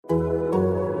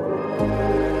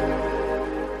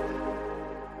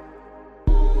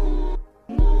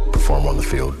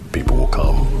field, people will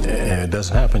come. And it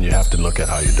doesn't happen. You have to look at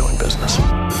how you're doing business.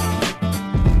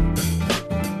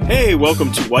 Hey,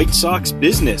 welcome to White Sox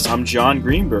Business. I'm John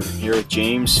Greenberg here with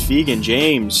James Fegan.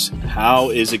 James, how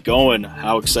is it going?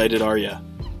 How excited are you?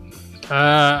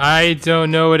 I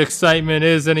don't know what excitement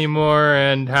is anymore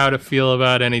and how to feel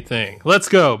about anything. Let's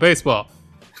go, baseball.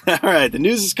 All right, the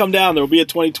news has come down. There will be a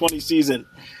 2020 season.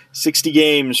 60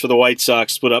 games for the White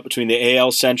Sox split up between the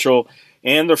AL Central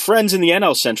and their friends in the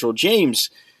NL Central. James,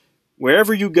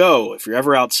 wherever you go, if you're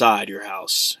ever outside your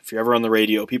house, if you're ever on the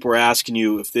radio, people are asking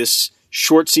you if this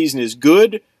short season is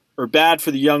good or bad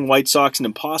for the young White Sox. An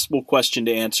impossible question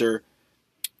to answer.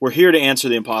 We're here to answer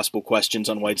the impossible questions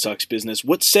on White Sox Business.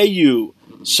 What say you,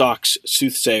 Sox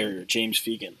soothsayer James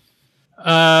Fegan?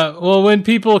 Well, when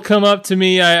people come up to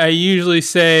me, I usually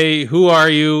say, "Who are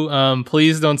you?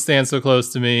 Please don't stand so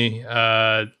close to me.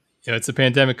 It's a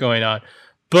pandemic going on."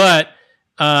 But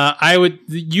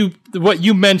what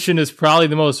you mentioned is probably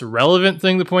the most relevant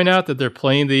thing to point out, that they're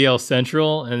playing the AL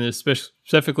Central, and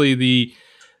specifically the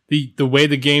way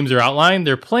the games are outlined.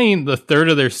 They're playing the third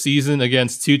of their season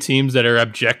against two teams that are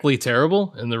abjectly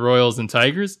terrible, in the Royals and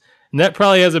Tigers, and that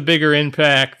probably has a bigger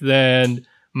impact than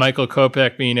Michael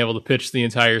Kopech being able to pitch the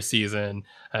entire season,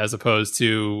 as opposed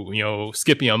to,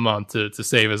 skipping a month to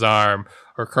save his arm,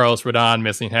 or Carlos Rodon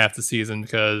missing half the season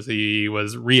because he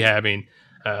was rehabbing.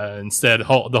 Instead, the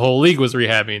whole league was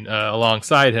rehabbing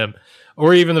alongside him.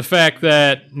 Or even the fact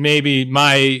that maybe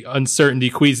my uncertainty,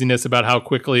 queasiness about how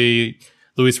quickly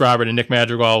Luis Robert and Nick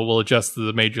Madrigal will adjust to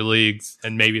the major leagues,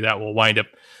 and maybe that will wind up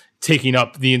taking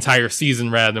up the entire season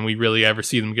rather than we really ever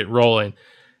see them get rolling.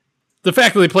 The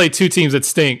fact that they play two teams that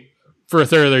stink for a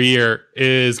third of their year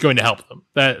is going to help them.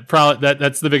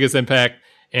 That's the biggest impact,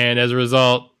 and as a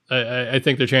result, I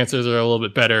think their chances are a little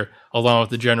bit better, along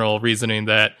with the general reasoning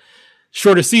that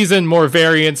shorter season, more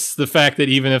variance, the fact that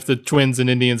even if the Twins and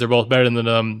Indians are both better than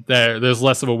them, there's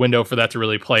less of a window for that to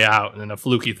really play out, and a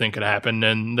fluky thing could happen,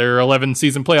 and their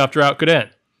 11-season playoff drought could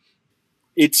end.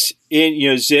 It's in,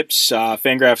 Zips,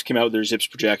 Fangraphs came out with their Zips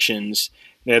projections.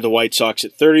 They had the White Sox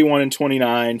at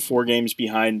 31-29, 4 games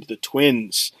behind the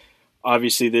Twins.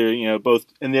 Obviously, they're both,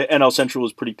 and the NL Central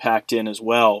was pretty packed in as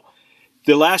well.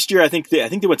 The last year, I think they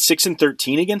went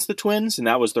 6-13 against the Twins, and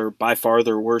that was by far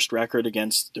their worst record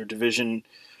against their division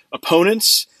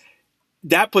opponents.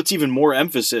 That puts even more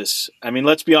emphasis. I mean,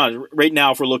 let's be honest. Right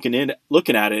now, if we're looking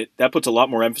at it, that puts a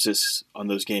lot more emphasis on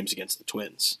those games against the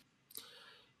Twins.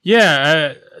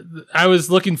 Yeah, I was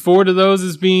looking forward to those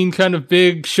as being kind of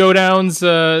big showdowns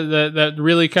that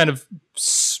really kind of,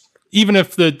 even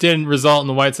if that didn't result in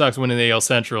the White Sox winning the AL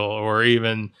Central, or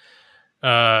even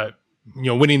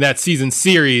winning that season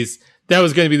series, that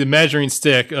was going to be the measuring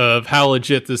stick of how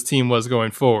legit this team was going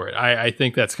forward. I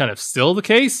think that's kind of still the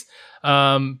case,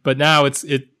 but now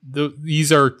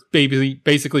these are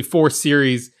basically 4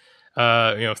 series,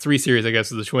 3 series, I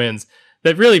guess, of the Twins,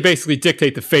 that really basically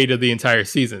dictate the fate of the entire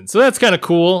season. So that's kind of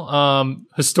cool.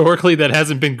 Historically, that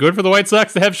hasn't been good for the White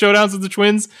Sox to have showdowns with the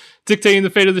Twins dictating the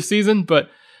fate of the season.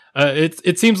 But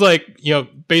it seems like,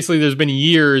 basically there's been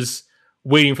years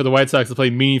waiting for the White Sox to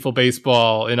play meaningful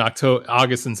baseball in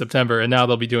August and September, and now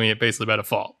they'll be doing it basically by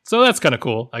default. So that's kind of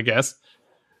cool, I guess.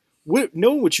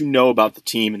 Knowing what you know about the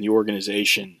team and the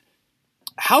organization,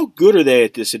 how good are they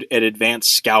at this, at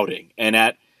advanced scouting and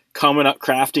at coming up,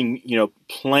 crafting,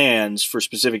 plans for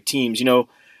specific teams?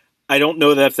 I don't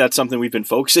know if that's something we've been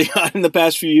focusing on in the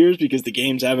past few years because the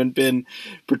games haven't been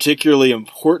particularly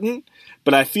important.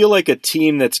 But I feel like a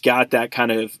team that's got that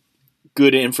kind of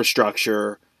good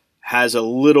infrastructure has a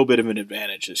little bit of an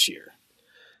advantage this year.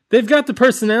 They've got the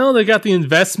personnel, they've got the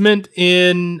investment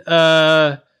in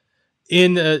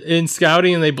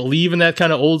scouting, and they believe in that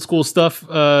kind of old school stuff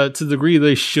to the degree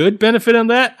they should benefit on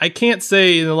that. I can't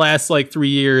say in the last 3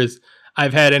 years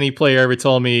I've had any player ever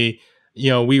tell me,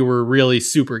 we were really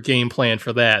super game plan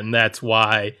for that, and that's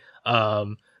why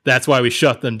we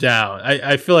shut them down.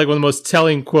 I feel like one of the most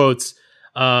telling quotes,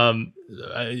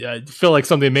 I feel like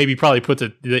something maybe probably put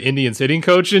the Indians hitting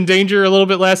coach in danger a little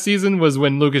bit last season, was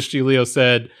when Lucas Giolito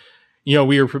said,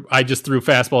 I just threw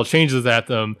fastball changes at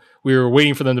them. We were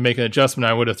waiting for them to make an adjustment.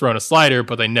 I would have thrown a slider,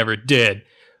 but they never did.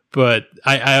 But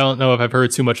I don't know if I've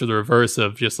heard too much of the reverse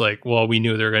of just we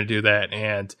knew they were going to do that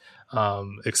and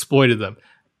exploited them.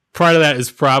 Part of that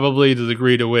is probably the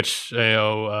degree to which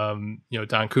Don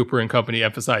Cooper and company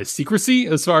emphasize secrecy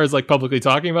as far as publicly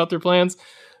talking about their plans.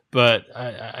 But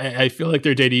I feel like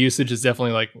their data usage is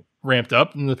definitely ramped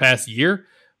up in the past year.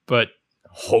 But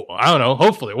I don't know.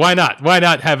 Hopefully, why not? Why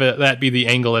not have that be the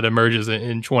angle that emerges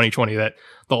in 2020? That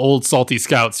the old salty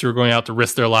scouts who are going out to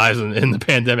risk their lives in the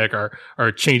pandemic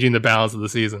are changing the balance of the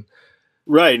season.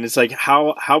 Right, and it's like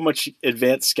how much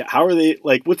advanced how are they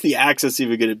like? What's the access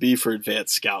even going to be for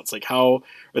advanced scouts? Like, how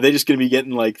are they just going to be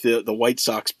getting like the White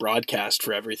Sox broadcast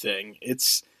for everything?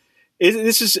 This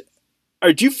is.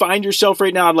 Or do you find yourself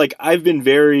right now? Like, I've been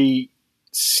very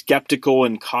skeptical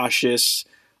and cautious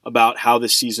about how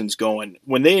this season's going.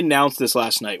 When they announced this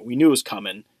last night, we knew it was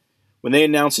coming. When they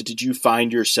announced it, did you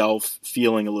find yourself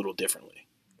feeling a little differently?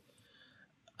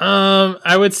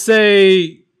 I would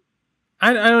say.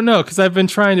 I don't know, because I've been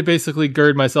trying to basically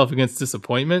gird myself against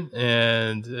disappointment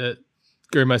and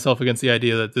gird myself against the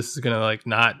idea that this is going to like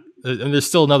not. And there's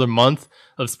still another month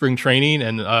of spring training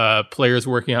and players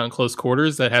working out in close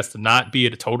quarters that has to not be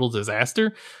a total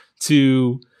disaster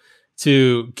to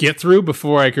get through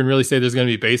before I can really say there's going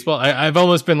to be baseball. I've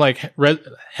almost been like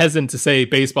hesitant to say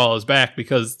baseball is back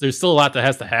because there's still a lot that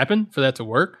has to happen for that to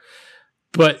work.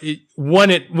 But when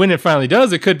it finally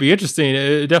does, it could be interesting.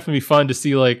 It'd definitely be fun to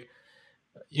see like.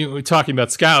 Talking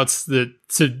about scouts, that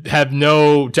to have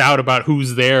no doubt about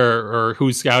who's there or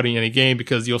who's scouting any game,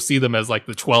 because you'll see them as like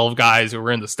the 12 guys who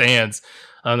were in the stands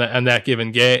on that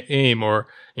given game, or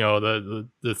the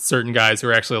certain guys who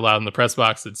are actually allowed in the press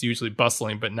box that's usually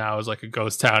bustling, but now is like a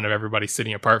ghost town of everybody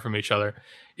sitting apart from each other.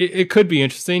 It could be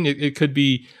interesting. It could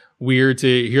be weird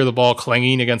to hear the ball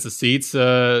clanging against the seats,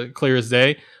 clear as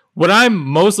day. What I'm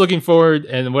most looking forward,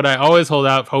 and what I always hold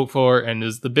out hope for, and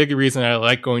is the big reason I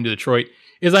like going to Detroit,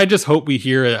 is I just hope we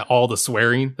hear all the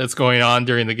swearing that's going on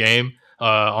during the game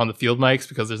on the field mics,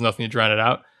 because there's nothing to drown it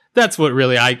out. That's what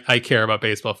really I care about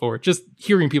baseball for, just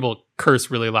hearing people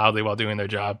curse really loudly while doing their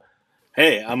job.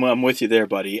 Hey, I'm with you there,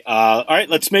 buddy. All right,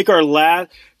 let's make our as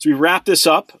we wrap this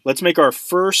up, let's make our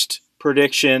first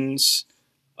predictions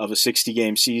of a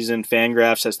 60-game season.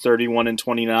 Fangraphs has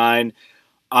 31-29.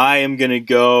 I am going to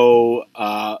go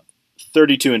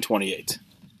 32-28.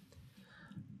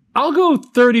 I'll go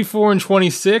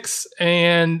 34-26,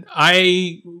 and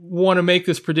I want to make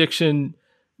this prediction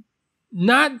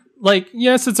not like,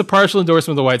 yes, it's a partial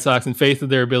endorsement of the White Sox and faith in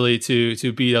their ability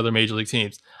to beat other major league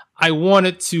teams. I want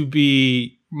it to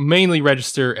be mainly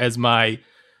register as my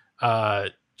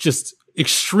just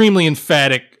extremely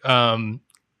emphatic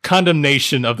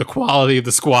condemnation of the quality of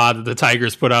the squad that the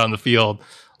Tigers put out on the field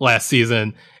last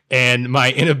season, and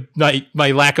my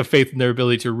lack of faith in their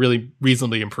ability to really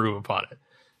reasonably improve upon it.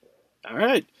 All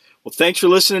right. Well, thanks for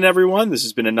listening, everyone. This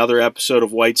has been another episode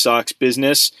of White Sox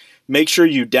Business. Make sure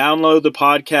you download the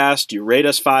podcast, you rate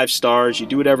us 5 stars, you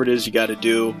do whatever it is you got to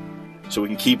do so we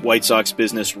can keep White Sox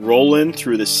Business rolling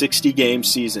through the 60-game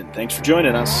season. Thanks for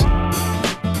joining us.